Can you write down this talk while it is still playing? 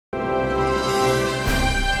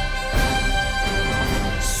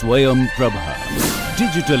Swayam Prabha.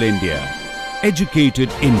 Digital India. Educated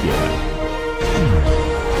India.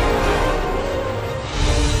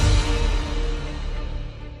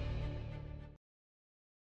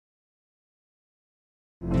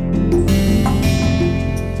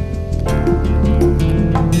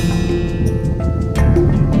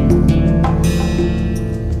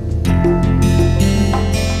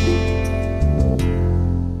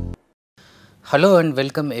 Hello and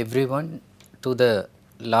welcome everyone to the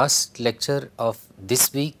last lecture of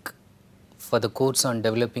this week for the course on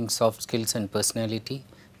developing soft skills and personality,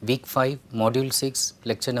 week 5, module 6,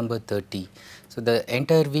 lecture number 30. So, the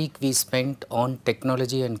entire week we spent on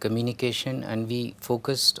technology and communication, and we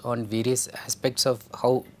focused on various aspects of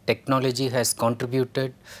how technology has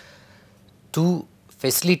contributed to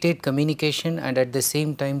facilitate communication and at the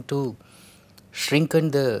same time to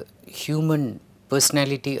shrinken the human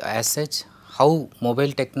personality as such, how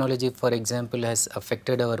mobile technology for example has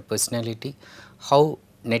affected our personality, how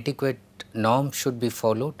netiquette norms should be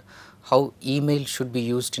followed, how email should be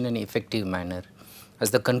used in an effective manner.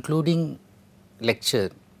 As the concluding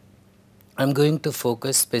lecture, I am going to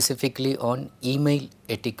focus specifically on email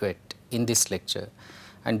etiquette in this lecture.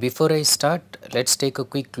 And before I start, let us take a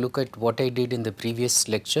quick look at what I did in the previous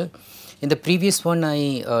lecture. In the previous one,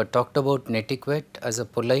 I talked about netiquette as a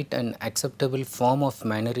polite and acceptable form of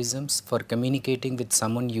mannerisms for communicating with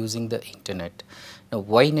someone using the internet. Now,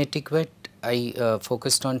 why netiquette? I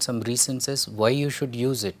focused on some reasons as why you should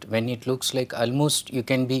use it when it looks like almost you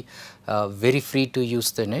can be very free to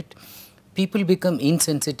use the net. People become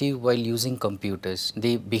insensitive while using computers.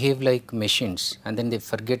 They behave like machines and then they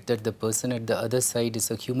forget that the person at the other side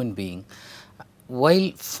is a human being.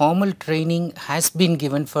 While formal training has been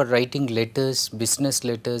given for writing letters, business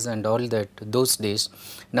letters and all that those days,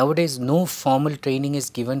 nowadays no formal training is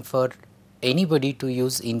given for anybody to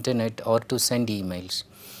use internet or to send emails.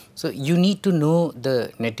 So, you need to know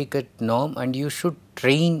the netiquette norm and you should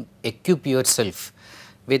equip yourself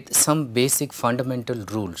with some basic fundamental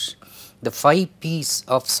rules. The 5 P's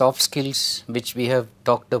of soft skills which we have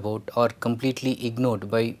talked about are completely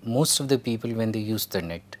ignored by most of the people when they use the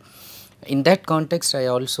net. In that context, I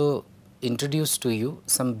also introduced to you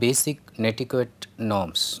some basic netiquette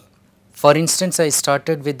norms. For instance, I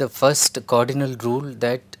started with the first cardinal rule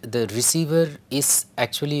that the receiver is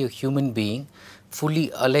actually a human being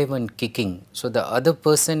fully alive and kicking. So, the other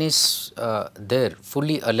person is there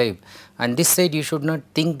fully alive, and this side you should not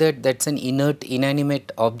think that that is an inert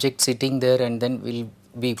inanimate object sitting there and then will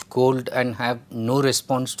be cold and have no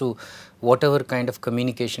response to whatever kind of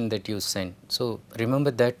communication that you send. So,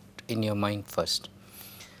 remember that in your mind first.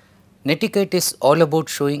 Netiquette is all about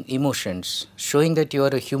showing emotions, showing that you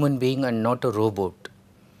are a human being and not a robot.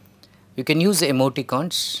 You can use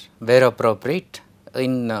emoticons where appropriate.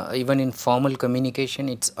 Even in formal communication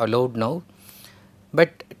it is allowed now,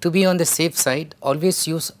 but to be on the safe side, always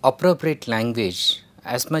use appropriate language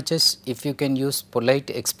as much as if you can use polite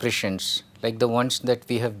expressions like the ones that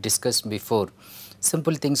we have discussed before.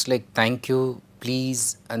 Simple things like thank you,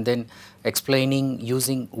 please, and then explaining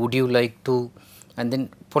using would you like to, and then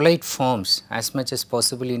polite forms as much as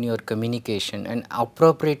possible in your communication and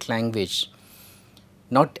appropriate language,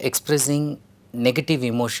 not expressing negative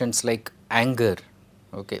emotions like anger,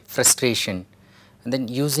 frustration, and then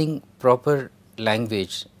using proper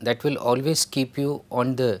language that will always keep you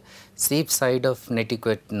on the safe side of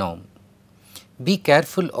netiquette norm. Be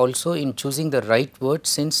careful also in choosing the right words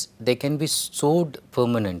since they can be stored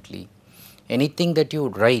permanently. Anything that you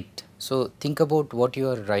write, so think about what you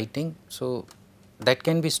are writing, so that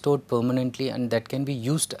can be stored permanently and that can be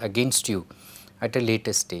used against you at a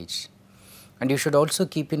later stage. And you should also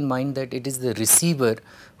keep in mind that it is the receiver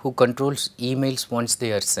who controls emails once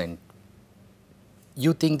they are sent.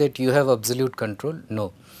 You think that you have absolute control?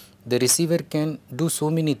 No. The receiver can do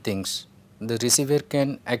so many things. The receiver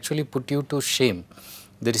can actually put you to shame.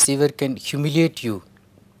 The receiver can humiliate you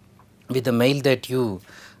with a mail that you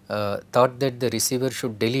thought that the receiver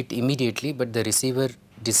should delete immediately, but the receiver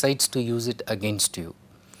decides to use it against you.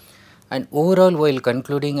 And overall, while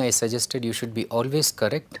concluding, I suggested you should be always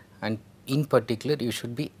correct, and in particular you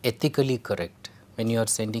should be ethically correct when you are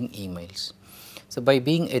sending emails. So, by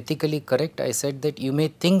being ethically correct, I said that you may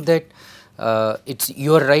think that it is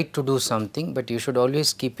your right to do something, but you should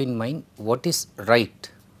always keep in mind what is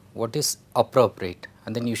right, what is appropriate,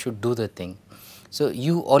 and then you should do the thing. So,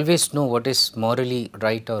 you always know what is morally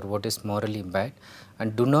right or what is morally bad,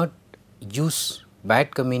 and do not use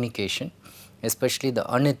bad communication, especially the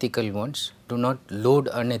unethical ones. Do not load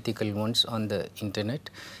unethical ones on the internet,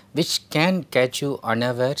 which can catch you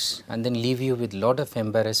unawares and then leave you with lot of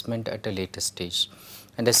embarrassment at a later stage.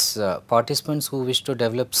 and as participants who wish to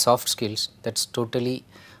develop soft skills, that's totally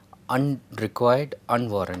unrequired,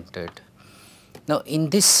 unwarranted. Now, in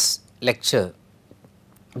this lecture,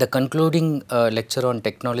 the concluding lecture on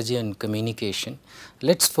technology and communication,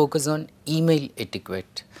 let's focus on email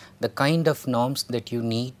etiquette, the kind of norms that you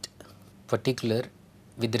need particular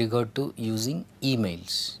with regard to using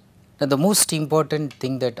emails. Now, the most important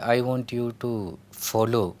thing that I want you to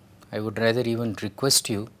follow, I would rather even request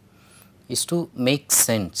you, is to make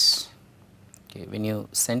sense. Okay, when you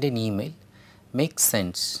send an email, make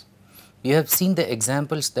sense. You have seen the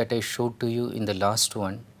examples that I showed to you in the last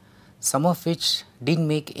one, some of which didn't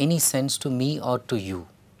make any sense to me or to you.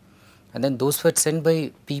 And then those were sent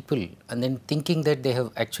by people and then thinking that they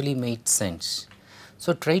have actually made sense.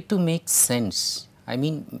 So try to make sense. I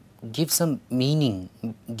mean, give some meaning,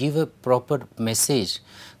 give a proper message,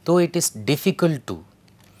 though it is difficult to,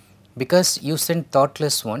 because you send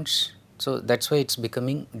thoughtless ones, so that's why it's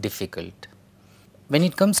becoming difficult. When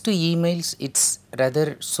it comes to emails, it's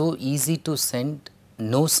rather so easy to send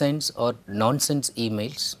no sense or nonsense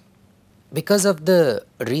emails, because of the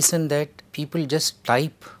reason that people just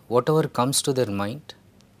type whatever comes to their mind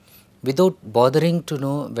without bothering to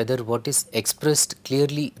know whether what is expressed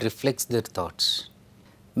clearly reflects their thoughts.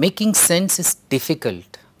 Making sense is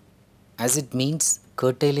difficult, as it means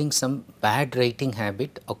curtailing some bad writing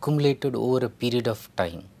habit accumulated over a period of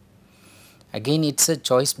time. Again, it's a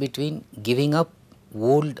choice between giving up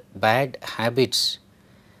old bad habits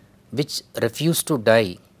which refuse to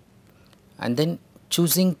die and then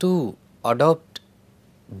choosing to adopt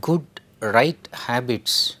good right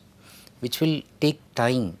habits which will take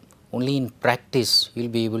time. Only in practice you will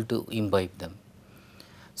be able to imbibe them.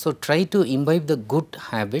 So, try to imbibe the good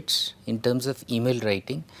habits in terms of email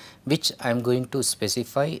writing, which I am going to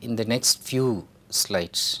specify in the next few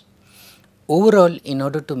slides. Overall, in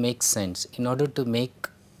order to make sense, in order to make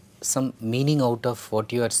some meaning out of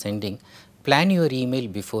what you are sending, plan your email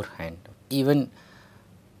beforehand. Even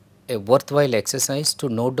a worthwhile exercise to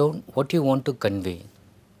note down what you want to convey.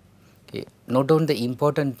 Okay. Note down the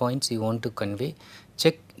important points you want to convey.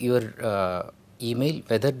 Check your email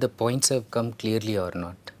whether the points have come clearly or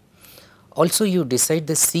not. Also, you decide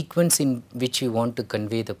the sequence in which you want to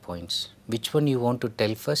convey the points, which one you want to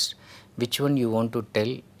tell first, which one you want to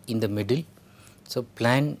tell in the middle. So,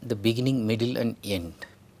 plan the beginning, middle and end.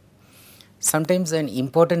 Sometimes an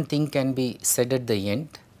important thing can be said at the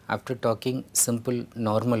end after talking simple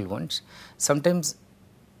normal ones. Sometimes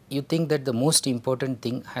you think that the most important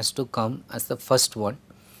thing has to come as the first one,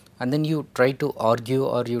 and then you try to argue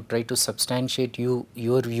or you try to substantiate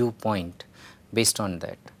your viewpoint based on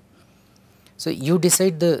that. So, you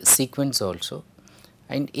decide the sequence also,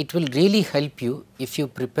 and it will really help you if you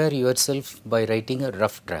prepare yourself by writing a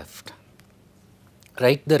rough draft.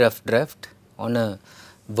 Write the rough draft on a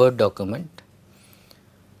Word document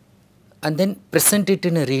and then present it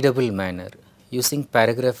in a readable manner using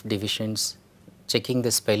paragraph divisions, checking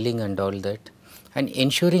the spelling and all that, and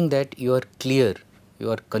ensuring that you are clear,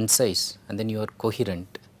 you are concise and then you are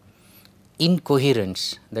coherent.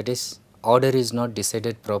 Incoherence, that is, order is not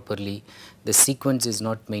decided properly, the sequence is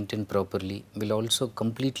not maintained properly, will also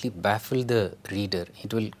completely baffle the reader.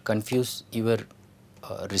 It will confuse your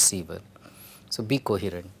receiver. So, be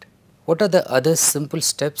coherent. What are the other simple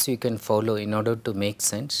steps you can follow in order to make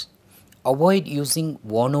sense? Avoid using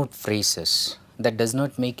worn out phrases that does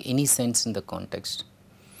not make any sense in the context.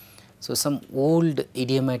 So, some old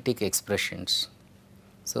idiomatic expressions.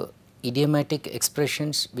 So, idiomatic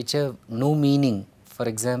expressions which have no meaning, for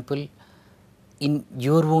example, in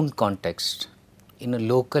your own context, in a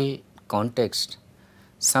local context,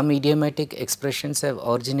 some idiomatic expressions have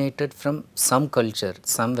originated from some culture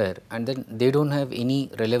somewhere and then they do not have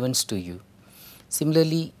any relevance to you.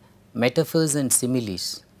 Similarly, metaphors and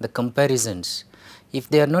similes, the comparisons, if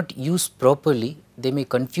they are not used properly, they may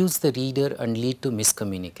confuse the reader and lead to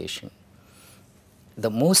miscommunication.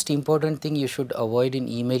 The most important thing you should avoid in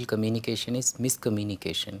email communication is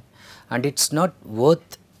miscommunication, and it is not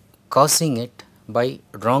worth causing it by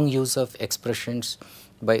wrong use of expressions,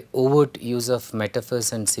 by overt use of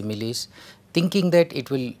metaphors and similes, thinking that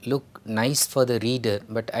it will look nice for the reader,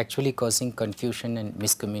 but actually causing confusion and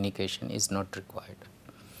miscommunication is not required.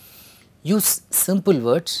 Use simple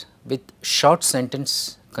words with short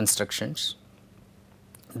sentence constructions.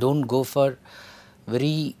 Do not go for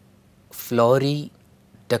very flowery,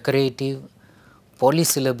 decorative,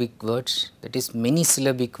 polysyllabic words, that is many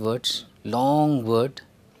syllabic words, long word,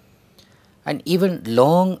 and even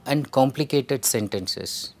long and complicated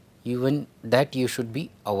sentences, even that you should be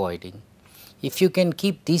avoiding. If you can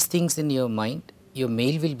keep these things in your mind, your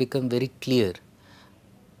mail will become very clear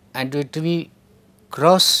and it will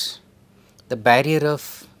cross the barrier of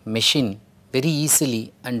machine very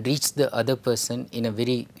easily and reach the other person in a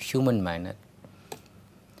very human manner.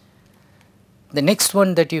 The next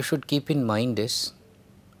one that you should keep in mind is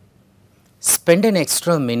spend an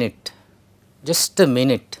extra minute, just a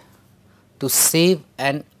minute, to save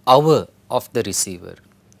an hour of the receiver.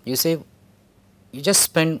 You just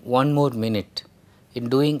spend one more minute in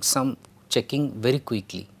doing some checking very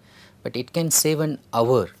quickly, but it can save an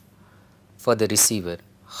hour for the receiver.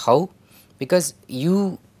 How? Because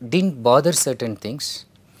you didn't bother certain things,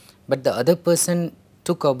 but the other person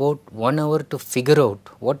took about 1 hour to figure out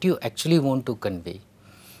what you actually want to convey.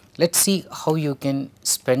 Let's see how you can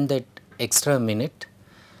spend that extra minute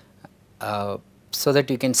so that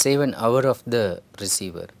you can save an hour of the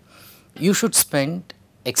receiver. You should spend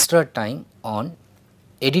extra time on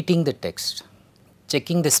editing the text,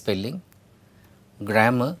 checking the spelling,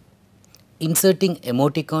 grammar, inserting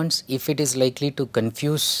emoticons if it is likely to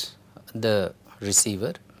confuse the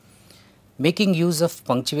receiver, making use of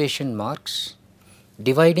punctuation marks,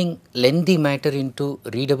 dividing lengthy matter into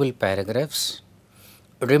readable paragraphs,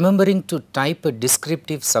 remembering to type a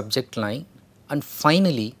descriptive subject line, and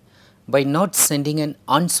finally, by not sending an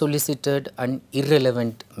unsolicited and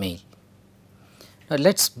irrelevant mail. Now,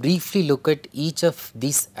 let us briefly look at each of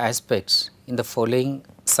these aspects in the following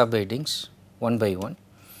subheadings one by one.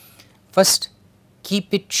 First,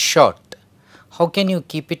 keep it short. How can you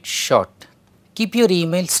keep it short? Keep your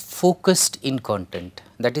emails focused in content.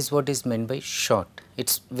 That is what is meant by short. It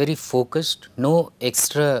is very focused, no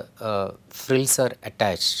extra frills are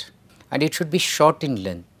attached, and it should be short in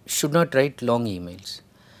length. Should not write long emails.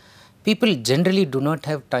 People generally do not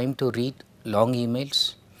have time to read long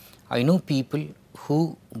emails. I know people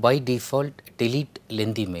who by default delete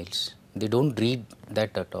lengthy mails. They do not read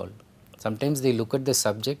that at all. Sometimes they look at the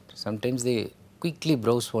subject, sometimes they quickly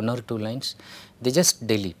browse 1 or 2 lines, they just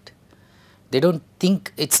delete. They do not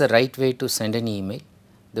think it is the right way to send an email,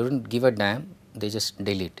 they do not give a damn, they just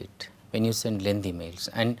delete it when you send lengthy mails.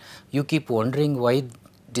 And you keep wondering why,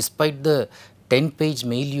 despite the 10-page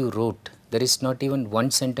mail you wrote, there is not even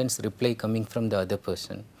one sentence reply coming from the other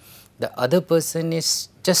person. The other person is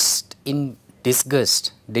just in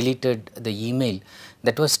disgust deleted the email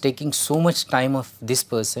that was taking so much time of this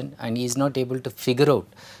person, and he is not able to figure out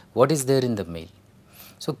what is there in the mail.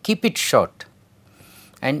 So, keep it short,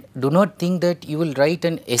 and do not think that you will write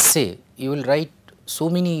an essay, you will write so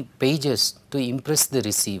many pages to impress the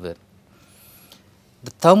receiver.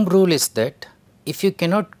 The thumb rule is that if you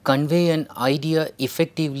cannot convey an idea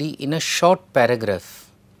effectively in a short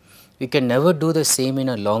paragraph, you can never do the same in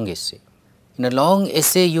a long essay. In a long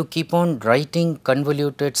essay, you keep on writing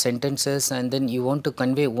convoluted sentences, and then you want to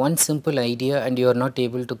convey one simple idea and you are not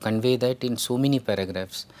able to convey that in so many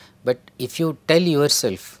paragraphs. But if you tell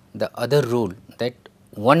yourself the other rule, that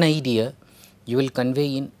one idea you will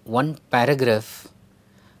convey in one paragraph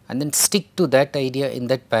and then stick to that idea in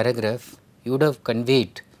that paragraph, you would have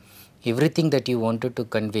conveyed everything that you wanted to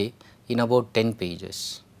convey in about 10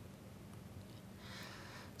 pages.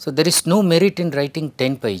 So, there is no merit in writing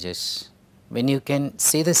 10 pages when you can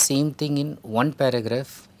say the same thing in one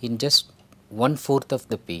paragraph in just 1/4 of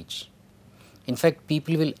the page. In fact,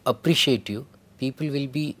 people will appreciate you, people will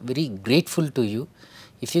be very grateful to you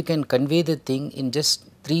if you can convey the thing in just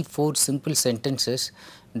 3-4 simple sentences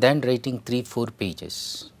than writing 3-4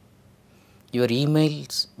 pages. Your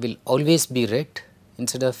emails will always be read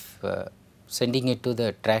instead of sending it to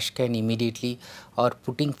the trash can immediately or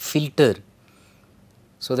putting filter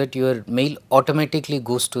so that your mail automatically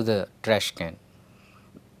goes to the trash can.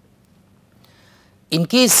 In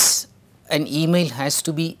case an email has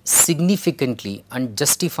to be significantly and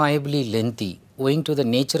justifiably lengthy owing to the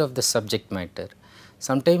nature of the subject matter,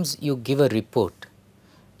 sometimes you give a report,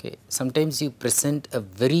 okay, sometimes you present a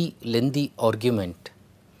very lengthy argument.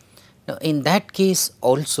 Now, in that case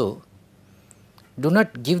also, do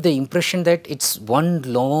not give the impression that it is one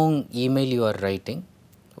long email you are writing,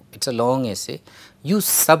 it is a long essay. Use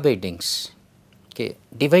subheadings, okay,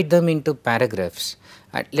 divide them into paragraphs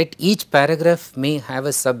and let each paragraph may have a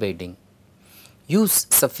subheading. Use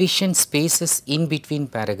sufficient spaces in between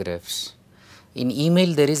paragraphs. In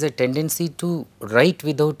email there is a tendency to write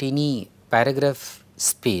without any paragraph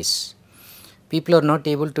space. People are not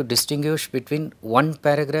able to distinguish between one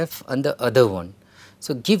paragraph and the other one.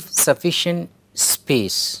 So, give sufficient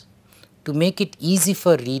space to make it easy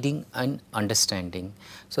for reading and understanding.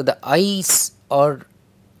 So, the eyes are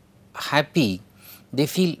happy, they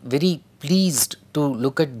feel very pleased to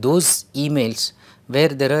look at those emails where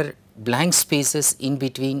there are blank spaces in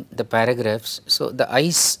between the paragraphs. So, the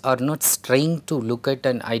eyes are not straying to look at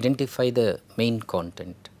and identify the main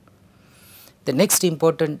content. The next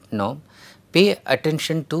important norm, pay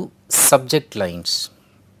attention to subject lines.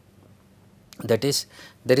 That is,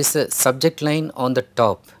 there is a subject line on the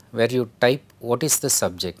top where you type what is the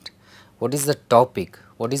subject, what is the topic,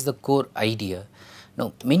 what is the core idea.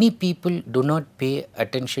 Now, many people do not pay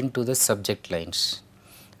attention to the subject lines,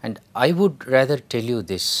 and I would rather tell you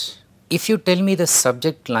this. If you tell me the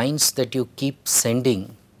subject lines that you keep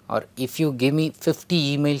sending, or if you give me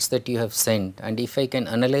 50 emails that you have sent, and if I can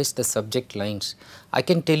analyze the subject lines, I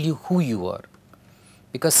can tell you who you are,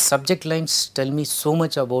 because subject lines tell me so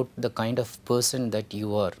much about the kind of person that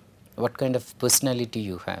you are, what kind of personality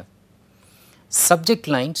you have. Subject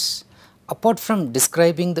lines, apart from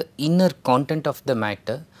describing the inner content of the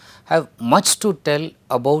matter, have much to tell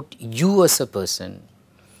about you as a person,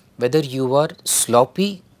 whether you are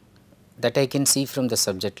sloppy, that I can see from the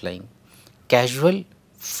subject line, casual,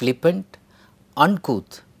 flippant,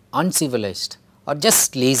 uncouth, uncivilized, or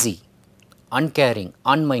just lazy, uncaring,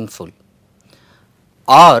 unmindful.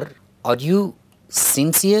 Or are you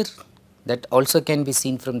sincere? That also can be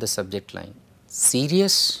seen from the subject line.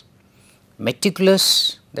 Serious,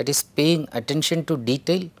 meticulous, that is paying attention to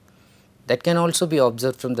detail, that can also be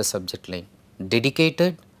observed from the subject line.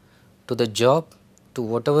 Dedicated to the job, to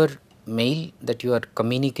whatever mail that you are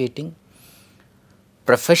communicating.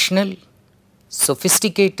 Professional,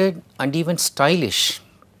 sophisticated, and even stylish.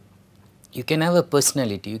 You can have a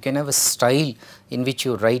personality, you can have a style in which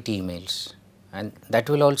you write emails, and that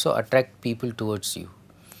will also attract people towards you.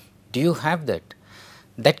 Do you have that?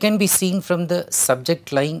 That can be seen from the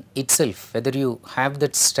subject line itself, whether you have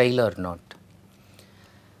that style or not.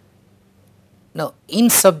 Now, in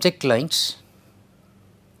subject lines,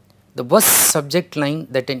 the worst subject line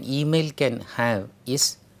that an email can have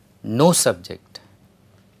is no subject.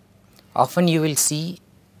 Often you will see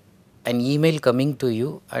an email coming to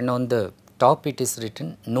you and on the top it is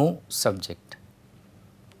written no subject.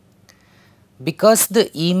 Because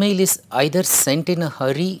the email is either sent in a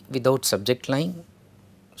hurry without subject line,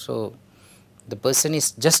 so the person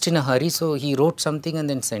is just in a hurry, so he wrote something and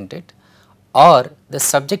then sent it, or the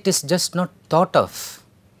subject is just not thought of.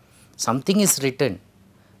 Something is written,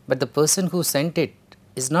 but the person who sent it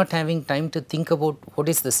is not having time to think about what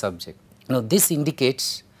is the subject. Now, this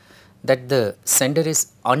indicates that the sender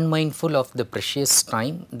is unmindful of the precious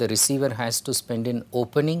time the receiver has to spend in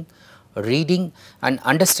opening, reading and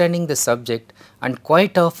understanding the subject, and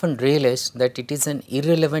quite often realize that it is an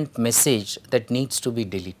irrelevant message that needs to be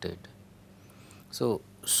deleted. So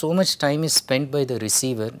much time is spent by the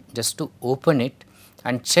receiver just to open it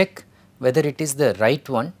and check whether it is the right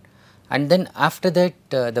one, and then after that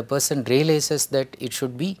the person realizes that it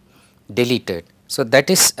should be deleted. So that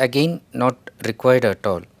is again not required at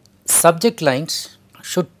all. Subject lines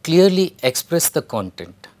should clearly express the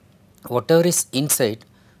content. Whatever is inside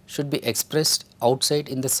should be expressed outside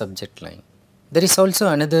in the subject line. There is also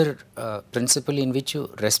another principle in which you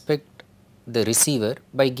respect the receiver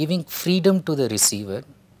by giving freedom to the receiver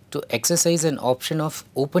to exercise an option of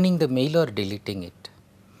opening the mail or deleting it.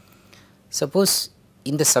 Suppose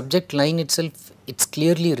in the subject line itself it's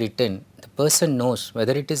clearly written, the person knows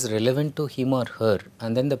whether it is relevant to him or her,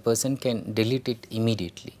 and then the person can delete it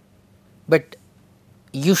immediately. But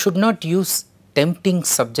you should not use tempting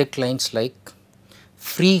subject lines like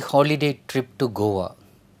free holiday trip to Goa.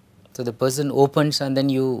 So the person opens and then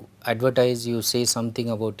you advertise, you say something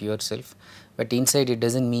about yourself, but inside it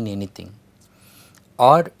doesn't mean anything.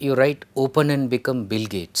 Or you write open and become Bill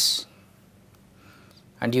Gates,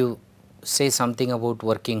 and you say something about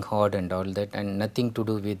working hard and all that, and nothing to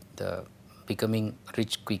do with becoming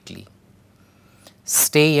rich quickly.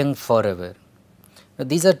 Stay young forever. Now,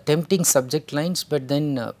 these are tempting subject lines, but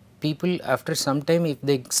then people after some time, if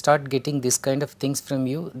they start getting this kind of things from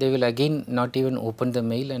you, they will again not even open the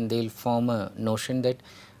mail, and they will form a notion that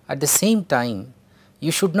at the same time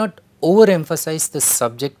you should not overemphasize the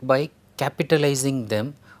subject by capitalizing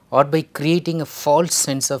them or by creating a false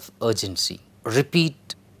sense of urgency.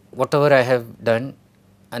 Repeat whatever I have done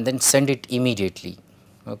and then send it immediately.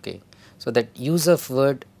 Okay. So that use of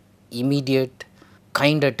word immediate,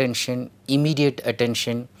 kind attention, immediate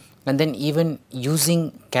attention, and then even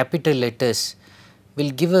using capital letters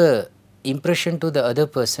will give a impression to the other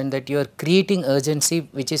person that you are creating urgency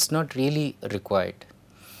which is not really required.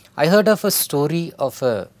 I heard of a story of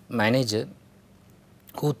a manager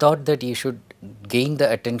who thought that he should gain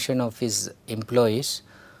the attention of his employees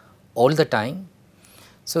all the time.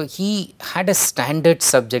 So he had a standard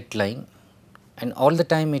subject line, and all the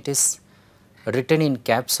time it is written in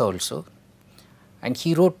caps also, and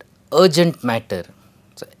he wrote urgent matter.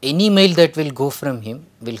 So any mail that will go from him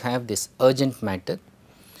will have this urgent matter,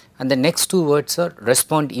 and the next two words are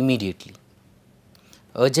respond immediately.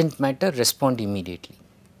 urgent matter, respond immediately.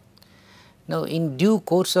 Now, in due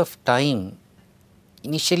course of time,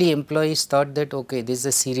 initially employees thought that okay, this is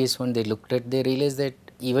a serious one, they looked at, they realized that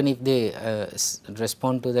even if they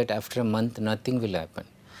respond to that after a month, nothing will happen,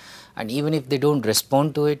 and even if they do not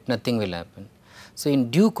respond to it, nothing will happen. So,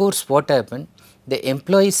 in due course what happened, the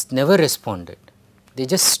employees never responded, they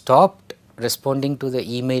just stopped responding to the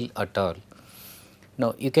email at all.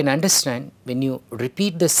 Now, you can understand when you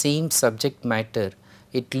repeat the same subject matter,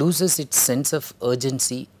 it loses its sense of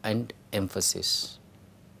urgency and emphasis.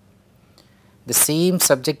 The same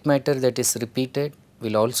subject matter that is repeated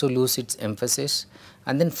will also lose its emphasis,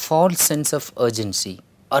 and then false sense of urgency,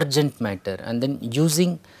 urgent matter, and then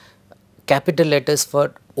using capital letters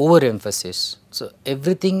for overemphasis. So,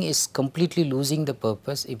 everything is completely losing the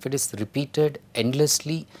purpose if it is repeated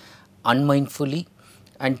endlessly, unmindfully,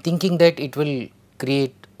 and thinking that it will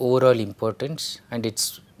create overall importance, and it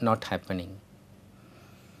is not happening.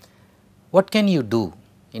 What can you do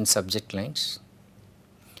in subject lines?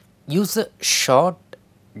 Use a short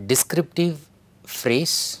descriptive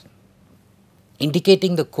phrase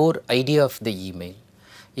indicating the core idea of the email.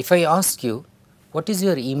 If I ask you, what is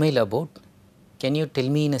your email about? Can you tell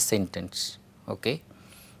me in a sentence? Okay,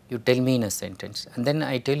 you tell me in a sentence, and then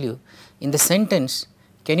I tell you, in the sentence,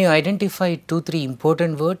 can you identify 2-3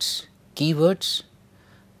 important words, keywords?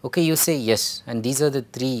 Okay, you say yes, and these are the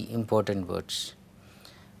 3 important words,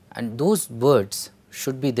 and those words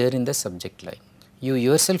should be there in the subject line. You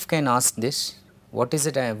yourself can ask this, what is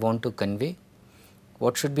it I want to convey,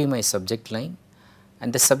 what should be my subject line,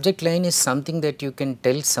 and the subject line is something that you can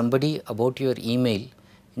tell somebody about your email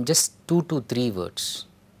in just 2 to 3 words,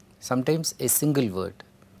 sometimes a single word,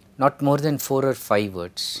 not more than 4 or 5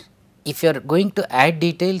 words. If you are going to add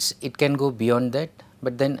details, it can go beyond that,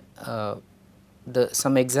 but then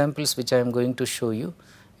some examples which I am going to show you,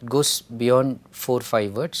 it goes beyond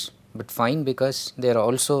 4-5 words, but fine, because they are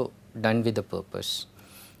also done with the purpose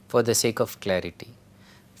for the sake of clarity.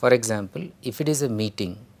 For example, if it is a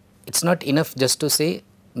meeting, it is not enough just to say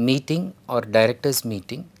meeting or directors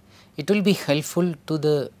meeting. It will be helpful to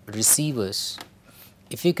the receivers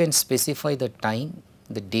if you can specify the time,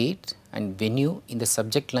 the date and venue in the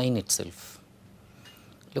subject line itself.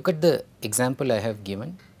 Look at the example I have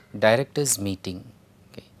given, directors meeting.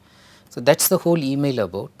 Okay. So, that is the whole email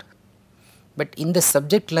about. But in the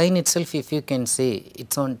subject line itself, if you can say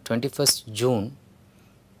it is on 21st June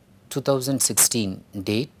 2016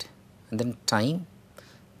 date, and then time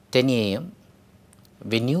 10 a.m,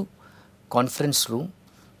 venue conference room.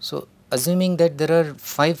 So, assuming that there are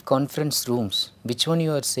 5 conference rooms, which one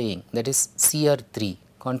you are saying? That is CR3,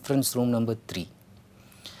 conference room number 3.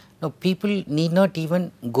 Now, people need not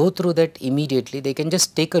even go through that immediately, they can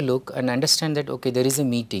just take a look and understand that okay, there is a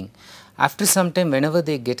meeting. After some time, whenever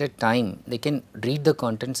they get a time, they can read the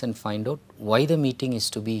contents and find out why the meeting is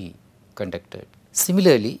to be conducted.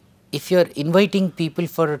 Similarly, if you are inviting people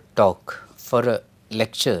for a talk, for a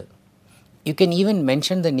lecture, you can even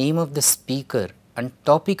mention the name of the speaker and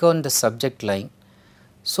topic on the subject line,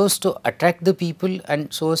 so as to attract the people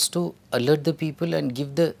and so as to alert the people and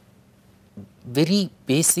give the very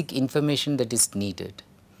basic information that is needed.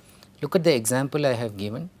 Look at the example I have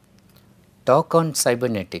given, talk on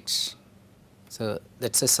cybernetics. So,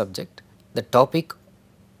 that is a subject. The topic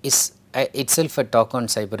is itself a talk on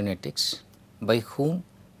cybernetics. By whom?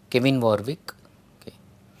 Kevin Warwick. Okay.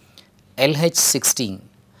 LH16.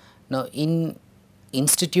 Now, in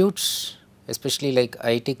institutes, especially like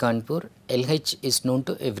IIT Kanpur, LH is known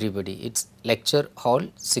to everybody. It is lecture hall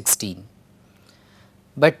 16.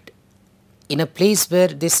 But in a place where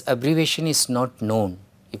this abbreviation is not known,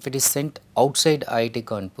 if it is sent outside IIT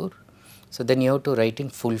Kanpur, so then you have to write in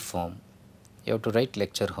full form. You have to write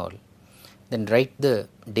lecture hall, then write the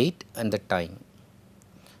date and the time.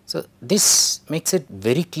 So, this makes it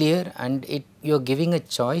very clear, and you are giving a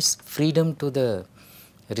choice, freedom to the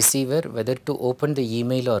receiver whether to open the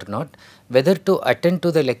email or not, whether to attend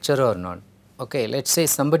to the lecture or not. Okay, let us say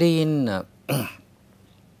somebody in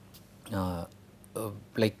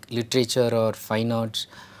like literature or fine arts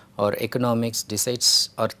or economics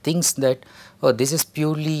decides or thinks that oh, this is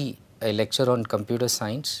purely a lecture on computer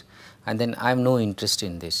science and then I have no interest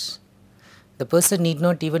in this. The person need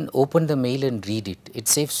not even open the mail and read it, it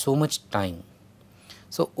saves so much time.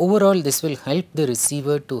 So, overall this will help the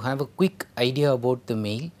receiver to have a quick idea about the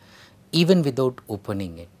mail even without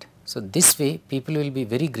opening it. So, this way people will be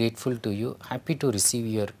very grateful to you, happy to receive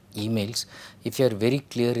your emails if you are very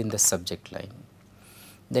clear in the subject line.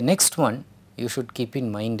 The next one you should keep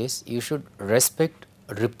in mind is you should respect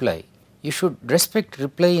reply. You should respect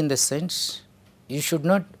reply in the sense you should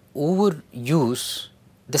not overuse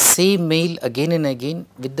the same mail again and again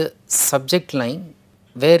with the subject line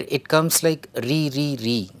where it comes like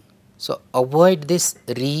re. So, avoid this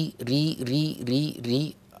re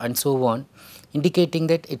and so on, indicating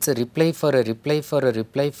that it is a reply for a reply for a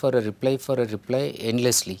reply for a reply for a reply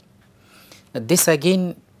endlessly. Now, this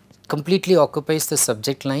again completely occupies the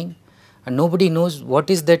subject line and nobody knows what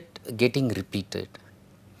is that getting repeated.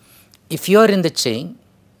 If you are in the chain,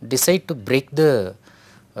 decide to break the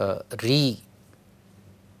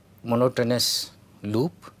monotonous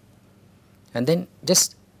loop, and then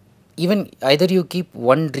just even either you keep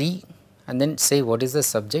one re and then say what is the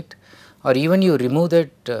subject, or even you remove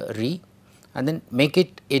that re and then make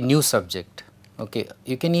it a new subject. Okay.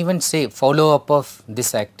 You can even say follow up of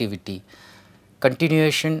this activity,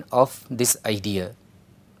 continuation of this idea.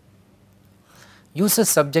 Use a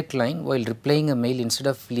subject line while replying a mail instead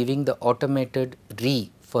of leaving the automated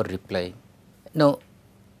re for reply. Now,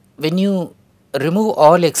 when you remove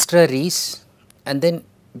all extra re's and then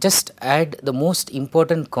just add the most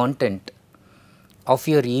important content of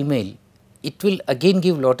your email, it will again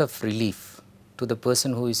give lot of relief to the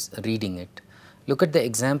person who is reading it. Look at the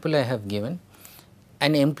example I have given.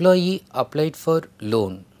 An employee applied for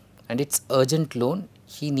loan and it's urgent loan.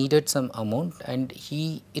 He needed some amount and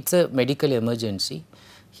it's a medical emergency.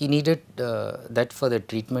 He needed that for the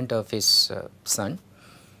treatment of his son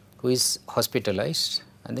who is hospitalized,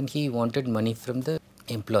 and then he wanted money from the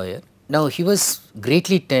employer. Now, he was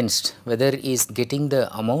greatly tensed whether he is getting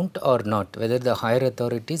the amount or not, whether the higher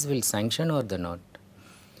authorities will sanction or not.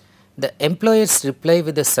 The employer's reply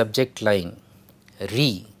with the subject line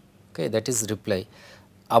re, okay, that is reply,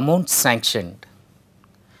 amount sanctioned,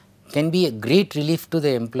 can be a great relief to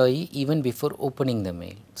the employee even before opening the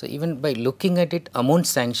mail. So, even by looking at it, amount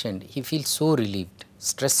sanctioned, he feels so relieved,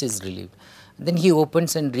 stress is relieved. Then he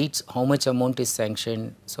opens and reads how much amount is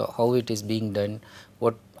sanctioned, so how it is being done,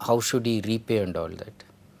 how should he repay and all that.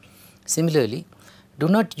 Similarly, do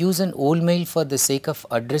not use an old mail for the sake of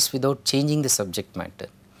address without changing the subject matter.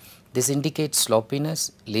 This indicates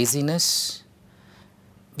sloppiness, laziness,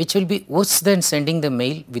 which will be worse than sending the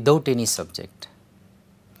mail without any subject.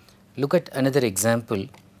 Look at another example.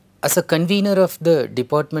 As a convener of the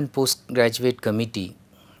department postgraduate committee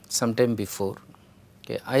sometime before,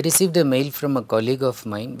 okay, I received a mail from a colleague of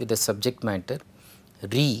mine with the subject matter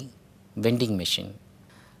re vending machine.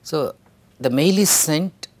 So, the mail is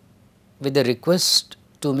sent with a request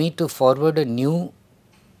to me to forward a new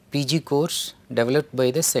PG course developed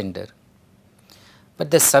by the sender, but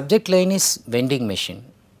the subject line is vending machine.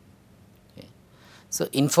 So,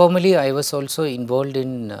 informally I was also involved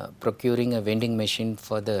in procuring a vending machine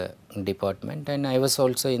for the department, and I was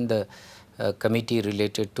also in the committee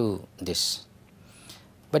related to this.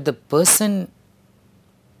 But the person,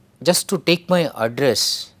 just to take my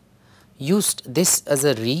address, used this as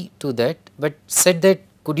a re to that, but said that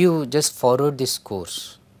could you just forward this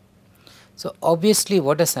course. So, obviously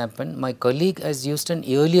what has happened, my colleague has used an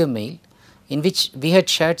earlier mail in which we had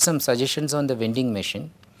shared some suggestions on the vending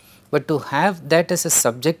machine, but to have that as a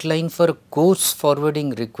subject line for a course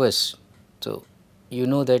forwarding request, so you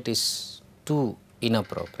know that is too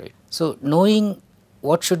inappropriate. So, knowing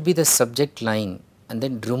what should be the subject line and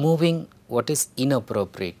then removing what is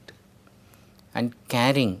inappropriate and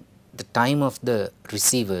carrying the time of the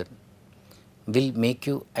receiver will make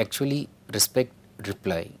you actually respect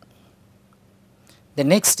reply. The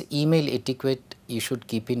next email etiquette you should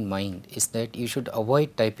keep in mind is that you should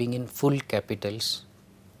avoid typing in full capitals,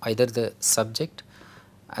 either the subject,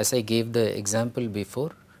 as I gave the example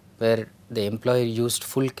before where the employer used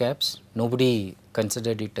full caps, nobody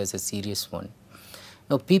considered it as a serious one.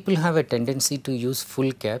 Now, people have a tendency to use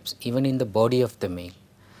full caps even in the body of the mail.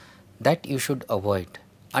 That you should avoid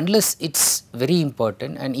unless it is very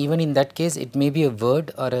important, and even in that case it may be a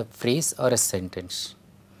word or a phrase or a sentence.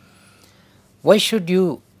 Why should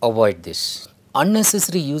you avoid this?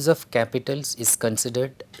 Unnecessary use of capitals is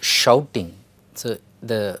considered shouting. So,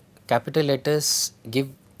 the capital letters give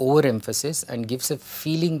overemphasis and gives a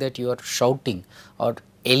feeling that you are shouting or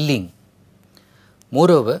yelling.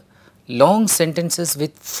 Moreover, long sentences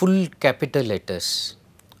with full capital letters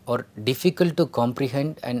are difficult to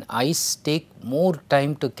comprehend and eyes take more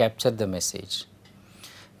time to capture the message.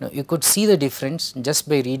 Now, you could see the difference just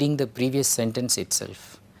by reading the previous sentence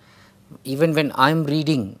itself. Even when I am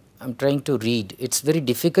reading, I am trying to read, it is very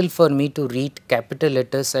difficult for me to read capital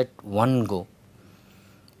letters at one go.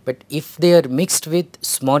 But if they are mixed with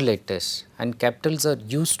small letters and capitals are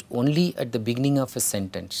used only at the beginning of a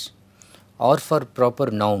sentence or for proper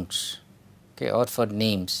nouns, okay, or for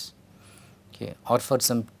names, okay, or for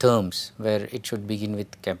some terms where it should begin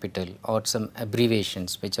with capital, or some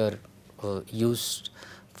abbreviations which are used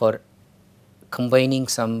for combining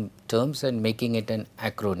some terms and making it an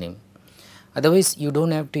acronym. Otherwise, you do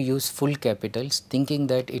not have to use full capitals thinking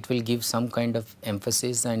that it will give some kind of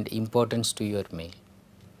emphasis and importance to your mail.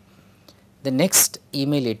 The next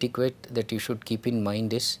email etiquette that you should keep in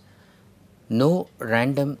mind is no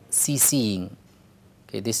random CCing.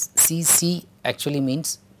 Okay, this CC actually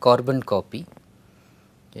means carbon copy.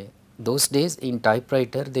 Okay. Those days in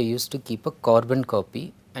typewriter they used to keep a carbon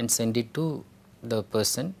copy and send it to the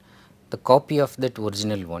person, the copy of that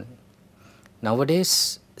original one.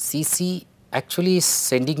 Nowadays CC actually is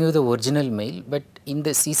sending you the original mail, but in the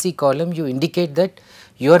CC column you indicate that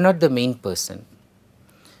you are not the main person.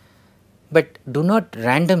 But do not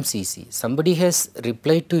random CC. Somebody has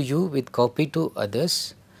replied to you with copy to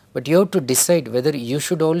others, but you have to decide whether you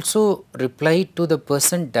should also reply to the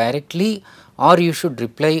person directly or you should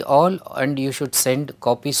reply all and you should send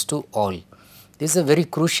copies to all. This is a very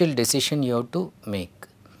crucial decision you have to make.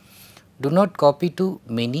 Do not copy to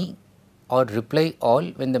many or reply all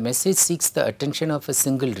when the message seeks the attention of a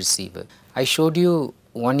single receiver. I showed you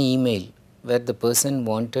one email where the person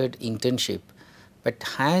wanted internship but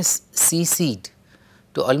has CC'd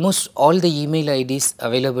to almost all the email IDs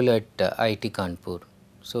available at IIT Kanpur.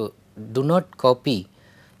 So, do not copy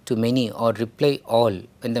to many or reply all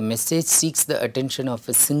when the message seeks the attention of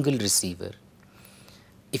a single receiver.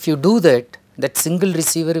 If you do that, that single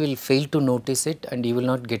receiver will fail to notice it and you will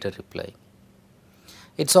not get a reply.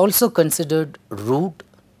 It is also considered rude,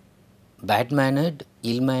 bad-mannered,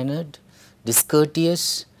 ill-mannered,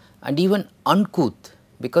 discourteous and even uncouth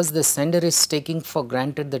because the sender is taking for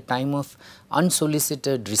granted the time of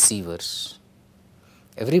unsolicited receivers.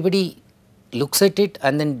 Everybody looks at it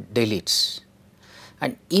and then deletes,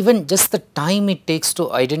 and even just the time it takes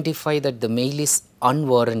to identify that the mail is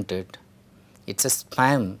unwarranted, it is a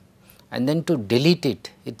spam, and then to delete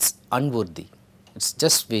it, it is unworthy, it is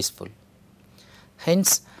just wasteful.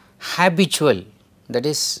 Hence, habitual, that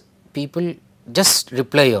is people just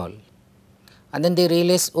reply all and then they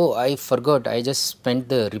realize, oh, I forgot, I just spent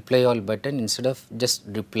the reply all button instead of just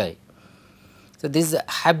reply. So, this is a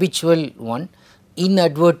habitual one,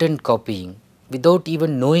 inadvertent copying without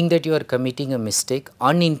even knowing that you are committing a mistake,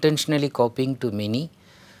 unintentionally copying to many.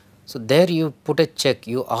 So, there you put a check,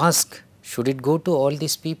 you ask, should it go to all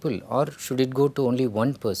these people or should it go to only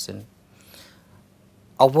one person?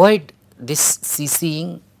 Avoid this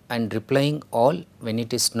CCing and replying all when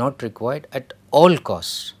it is not required at all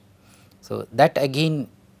costs. So, that again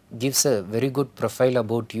gives a very good profile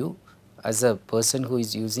about you as a person who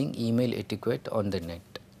is using email etiquette on the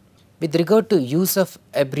net. With regard to use of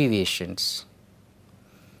abbreviations,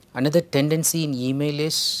 another tendency in email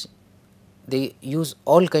is they use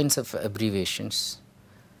all kinds of abbreviations,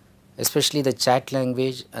 especially the chat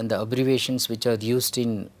language and the abbreviations which are used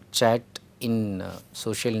in chat in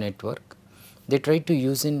social network. They try to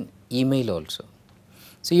use in email also.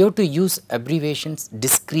 So, you have to use abbreviations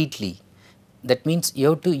discreetly. That means you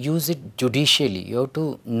have to use it judicially, you have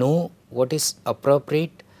to know what is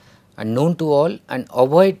appropriate and known to all and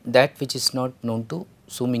avoid that which is not known to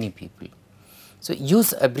so many people. So,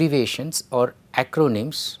 use abbreviations or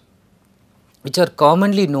acronyms which are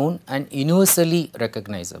commonly known and universally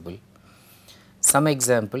recognizable. Some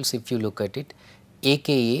examples, if you look at it,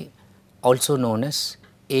 AKA also known as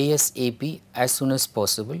ASAP, as soon as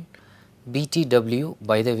possible, BTW,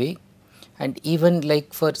 by the way, and even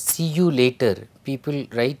like for see you later, people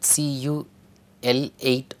write CUL8R,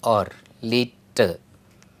 later,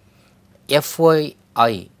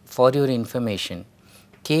 FYI, for your information,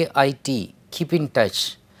 KIT, keep in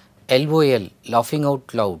touch, LOL, laughing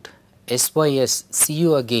out loud, SYS, see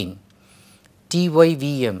you again,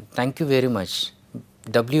 TYVM, thank you very much,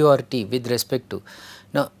 WRT, with respect to.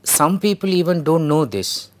 Now, some people even do not know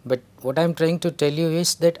this, but what I am trying to tell you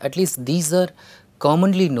is that at least these are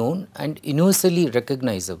commonly known and universally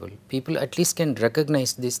recognizable. People at least can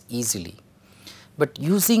recognize this easily. But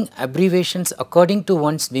using abbreviations according to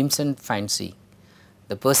one's whims and fancy,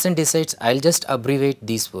 the person decides I will just abbreviate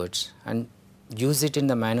these words and use it in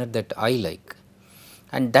the manner that I like,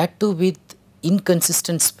 and that too with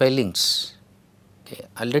inconsistent spellings. Okay.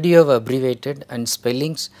 Already you have abbreviated and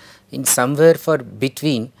spellings in somewhere for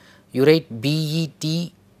between you write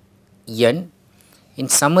BETN, in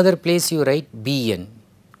some other place you write BN.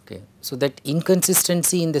 Okay. So, that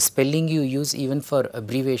inconsistency in the spelling you use even for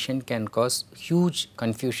abbreviation can cause huge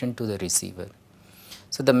confusion to the receiver.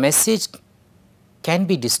 So, the message can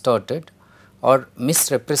be distorted or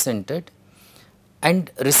misrepresented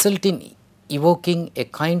and result in evoking a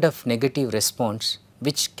kind of negative response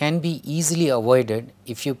which can be easily avoided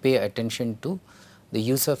if you pay attention to the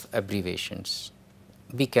use of abbreviations.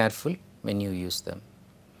 Be careful when you use them.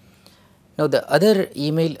 Now, the other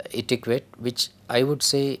email etiquette, which I would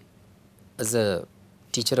say as a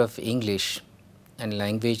teacher of English and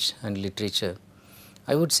language and literature,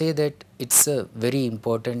 I would say that it is a very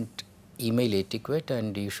important email etiquette,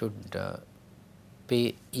 and you should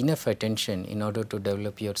pay enough attention in order to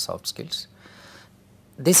develop your soft skills.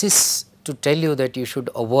 This is to tell you that you should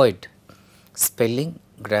avoid spelling,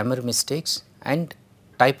 grammar mistakes and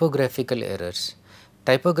typographical errors.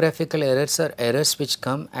 Typographical errors are errors which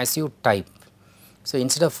come as you type. So,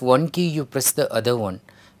 instead of one key you press the other one,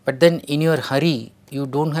 but then in your hurry you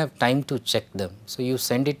do not have time to check them. So, you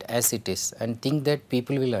send it as it is and think that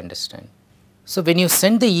people will understand. So, when you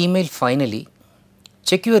send the email finally,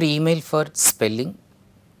 check your email for spelling,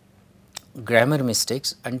 grammar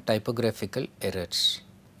mistakes and typographical errors.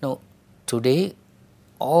 Now, today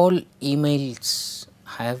all emails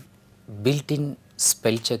have built-in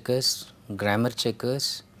spell checkers, grammar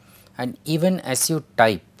checkers, and even as you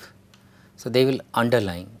type, so they will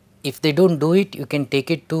underline. If they do not do it, you can take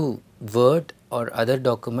it to Word or other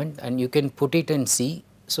document and you can put it and see.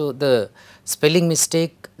 So, the spelling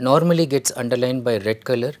mistake normally gets underlined by red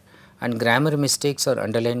color and grammar mistakes are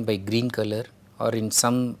underlined by green color, or in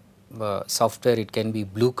some software it can be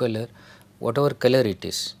blue color, whatever color it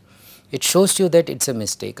is. It shows you that it is a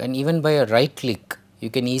mistake, and even by a right click you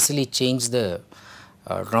can easily change the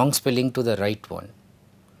wrong spelling to the right one.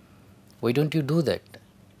 Why do not you do that?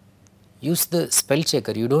 Use the spell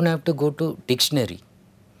checker. You do not have to go to dictionary.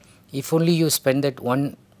 If only you spend that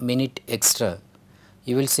 1 minute extra,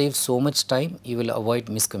 you will save so much time, you will avoid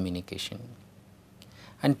miscommunication.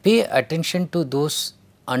 And pay attention to those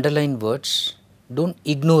underlined words, do not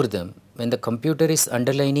ignore them. When the computer is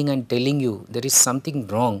underlining and telling you there is something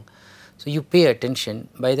wrong, so you pay attention.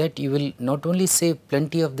 By that you will not only save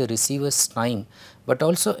plenty of the receiver's time, but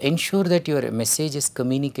also ensure that your message is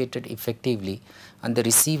communicated effectively and the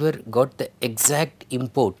receiver got the exact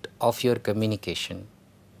import of your communication.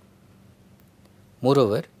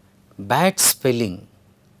 Moreover, bad spelling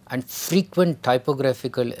and frequent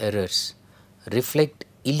typographical errors reflect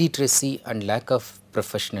illiteracy and lack of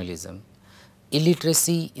professionalism.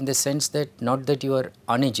 Illiteracy in the sense that not that you are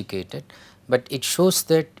uneducated, but it shows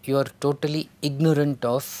that you are totally ignorant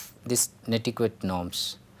of these netiquette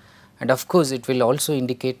norms. And of course, it will also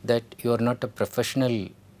indicate that you are not a professional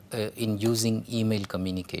in using email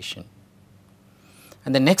communication.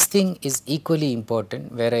 And the next thing is equally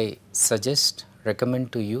important, where I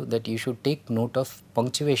recommend to you that you should take note of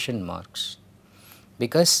punctuation marks,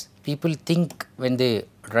 because people think when they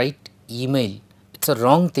write email, it is a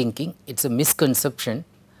wrong thinking, it is a misconception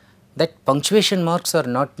that punctuation marks are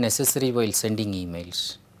not necessary while sending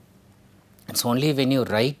emails. It is only when you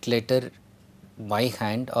write letter by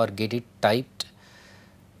hand or get it typed,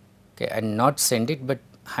 okay, and not send it but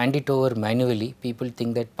hand it over manually, people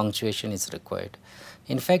think that punctuation is required.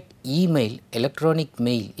 In fact, email, electronic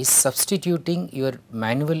mail is substituting your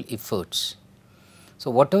manual efforts. So,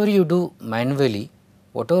 whatever you do manually,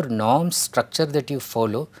 whatever norms, structure that you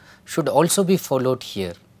follow should also be followed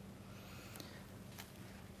here.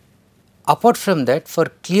 Apart from that, for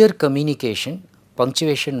clear communication,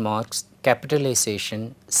 punctuation marks,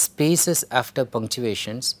 capitalization, spaces after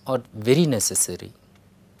punctuations are very necessary.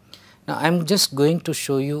 Now, I am just going to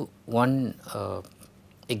show you one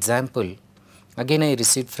example. Again, I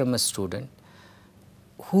received from a student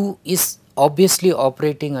who is obviously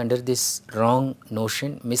operating under this wrong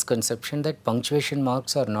notion, misconception that punctuation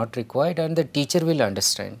marks are not required and the teacher will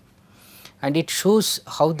understand. And it shows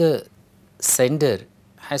how the sender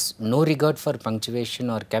has no regard for punctuation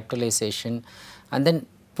or capitalization, and then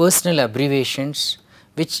personal abbreviations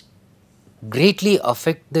which greatly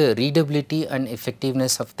affect the readability and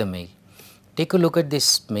effectiveness of the mail. Take a look at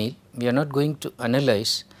this mail. We are not going to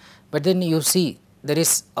analyze, but then you see there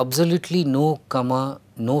is absolutely no comma,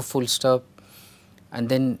 no full stop, and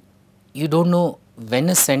then you do not know when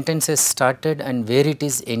a sentence has started and where it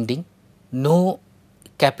is ending, no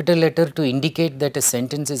capital letter to indicate that a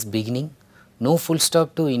sentence is beginning, no full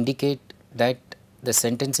stop to indicate that the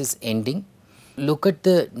sentence is ending. Look at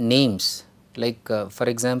the names, like for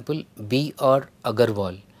example, B or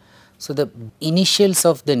Agarwal. So, the initials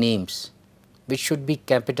of the names which should be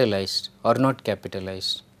capitalized or not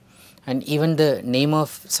capitalized, and even the name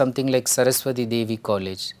of something like Saraswati Devi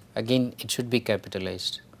College, again it should be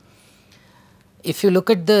capitalized. If you look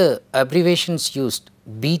at the abbreviations used,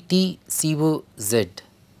 BTCOZ,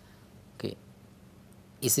 okay,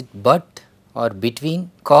 is it but or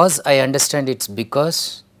between? Cause, I understand it is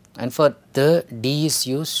because, and for the D is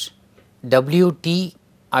used. WT,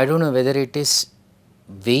 I do not know whether it is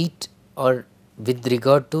wait or with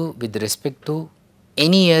regard to, with respect to.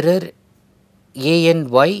 Any error,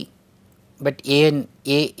 ANY, but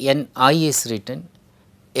ANI is written,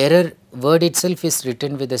 error word itself is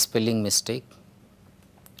written with a spelling mistake,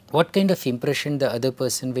 what kind of impression the other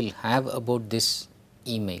person will have about this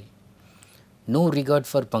email? No regard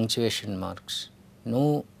for punctuation marks,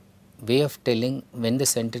 no way of telling when the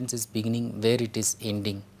sentence is beginning, where it is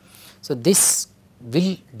ending. So, this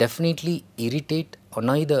will definitely irritate,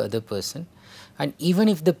 annoy the other person, and even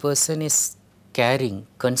if the person is caring,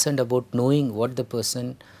 concerned about knowing what the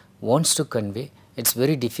person wants to convey, it is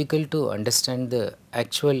very difficult to understand the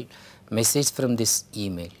actual message from this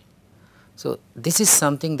email. So, this is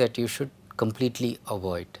something that you should completely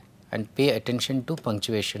avoid and pay attention to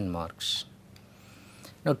punctuation marks.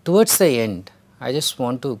 Now, towards the end, I just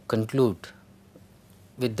want to conclude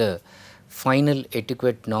with the final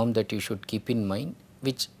etiquette norm that you should keep in mind,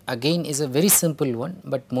 which again is a very simple one,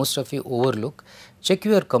 but most of you overlook. Check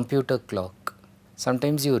your computer clock.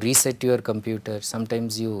 Sometimes you reset your computer,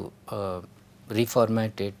 sometimes you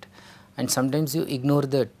reformat it, and sometimes you ignore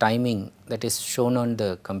the timing that is shown on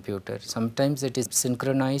the computer. Sometimes it is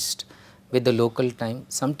synchronized with the local time,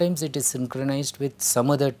 sometimes it is synchronized with some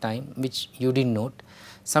other time which you did not note.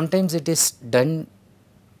 Sometimes it is done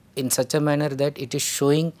in such a manner that it is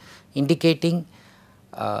showing, indicating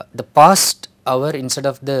the past hour instead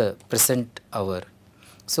of the present hour.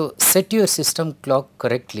 So, set your system clock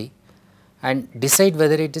correctly and decide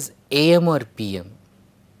whether it is AM or PM.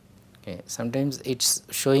 Okay. Sometimes it is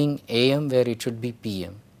showing AM where it should be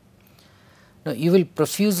PM. Now, you will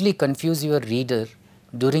profusely confuse your reader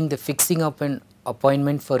during the fixing up an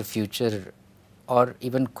appointment for future or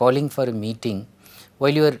even calling for a meeting,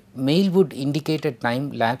 while your mail would indicate a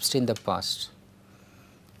time lapsed in the past.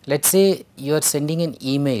 Let us say you are sending an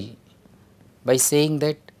email by saying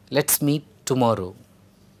that let us meet tomorrow,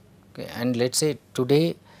 okay, and let us say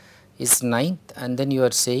today is 9th and then you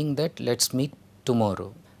are saying that let us meet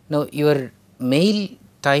tomorrow. Now, your mail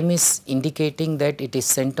time is indicating that it is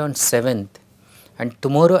sent on 7th and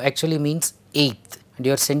tomorrow actually means 8th, and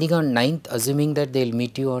you are sending on 9th assuming that they will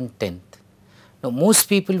meet you on 10th. Now, most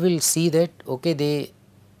people will see that okay, they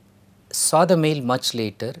saw the mail much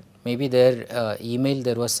later, maybe their email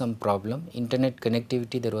there was some problem, internet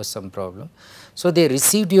connectivity there was some problem. So, they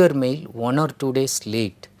received your mail 1 or 2 days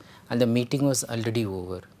late and the meeting was already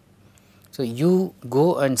over. So, you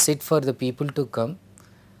go and sit for the people to come,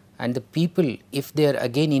 and the people, if they are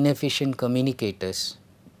again inefficient communicators,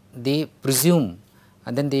 they presume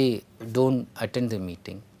and then they do not attend the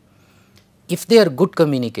meeting. If they are good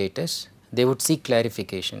communicators, they would seek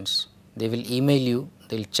clarifications, they will email you,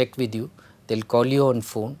 they will check with you, they will call you on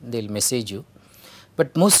phone, they will message you.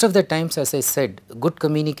 But most of the times, as I said, good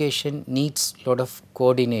communication needs lot of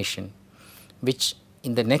coordination, which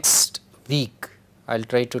in the next week I will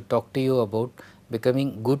try to talk to you about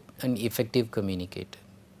becoming good and effective communicator.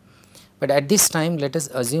 But at this time, let us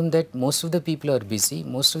assume that most of the people are busy,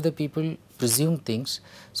 most of the people presume things,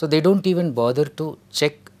 so they do not even bother to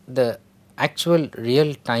check the actual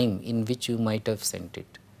real time in which you might have sent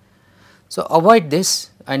it. So, avoid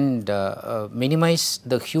this and minimize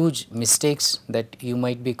the huge mistakes that you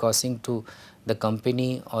might be causing to the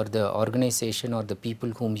company or the organization or the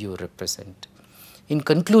people whom you represent. In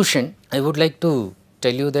conclusion, I would like to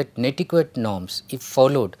tell you that netiquette norms, if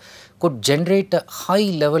followed, could generate a high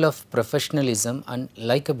level of professionalism and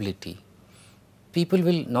likability. People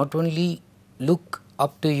will not only look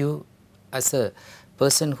up to you as a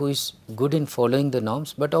person who is good in following the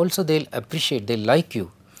norms, but also they will appreciate, they like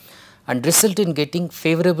you, and result in getting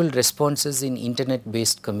favorable responses in internet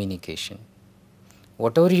based communication.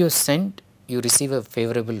 Whatever you send, you receive a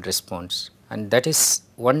favorable response, and that is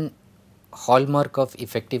one hallmark of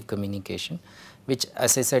effective communication, which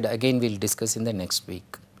as I said again we will discuss in the next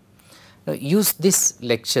week. Now, use this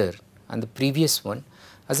lecture and the previous one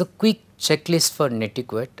as a quick checklist for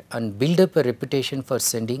netiquette and build up a reputation for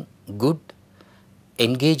sending good,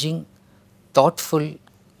 engaging, thoughtful,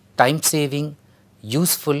 time saving,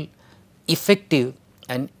 useful, effective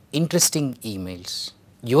and interesting emails.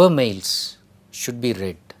 Your mails should be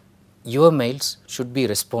read, your mails should be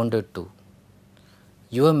responded to,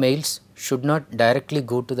 your mails should not directly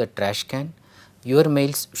go to the trash can, your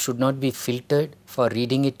mails should not be filtered for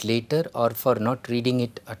reading it later or for not reading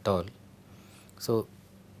it at all. So,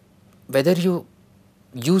 whether you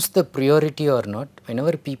use the priority or not,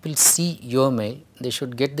 whenever people see your mail, they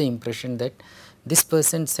should get the impression that this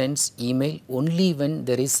person sends email only when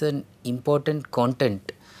there is an important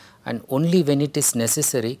content and only when it is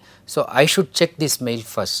necessary. So, I should check this mail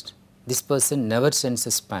first. This person never sends a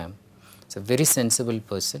spam. It's a very sensible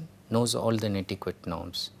person, knows all the netiquette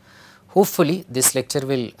norms. Hopefully, this lecture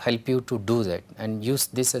will help you to do that and use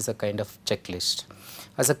this as a kind of checklist.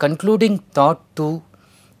 As a concluding thought to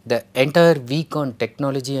the entire week on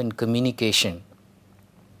technology and communication,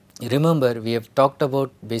 remember we have talked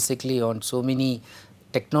about basically on so many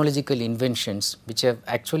technological inventions which have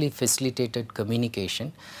actually facilitated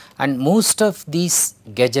communication, and most of these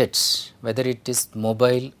gadgets, whether it is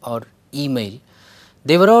mobile or email,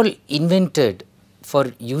 they were all invented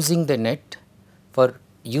for using the net, for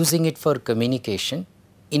using it for communication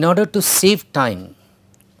in order to save time.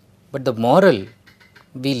 But the moral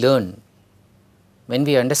we learn when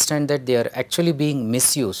we understand that they are actually being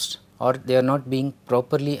misused or they are not being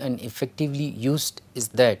properly and effectively used is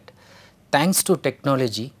that thanks to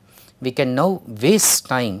technology we can now waste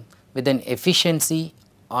time with an efficiency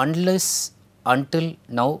until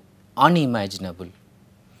now unimaginable,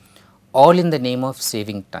 all in the name of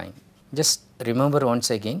saving time. Just remember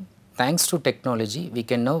once again, thanks to technology we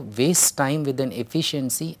can now waste time with an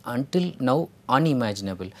efficiency until now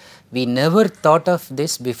unimaginable. We never thought of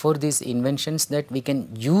this before these inventions, that we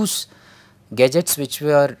can use gadgets which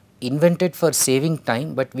were invented for saving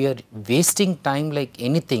time, but we are wasting time like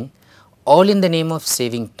anything, all in the name of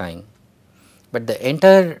saving time. But the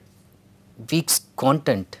entire week's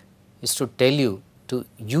content is to tell you to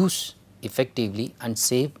use effectively and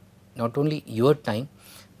save not only your time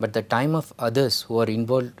but the time of others who are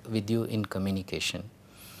involved with you in communication.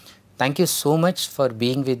 Thank you so much for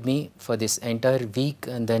being with me for this entire week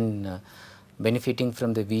and then benefiting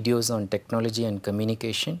from the videos on technology and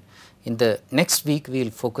communication. In the next week, we will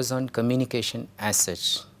focus on communication as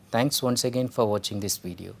such. Thanks once again for watching this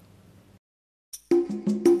video.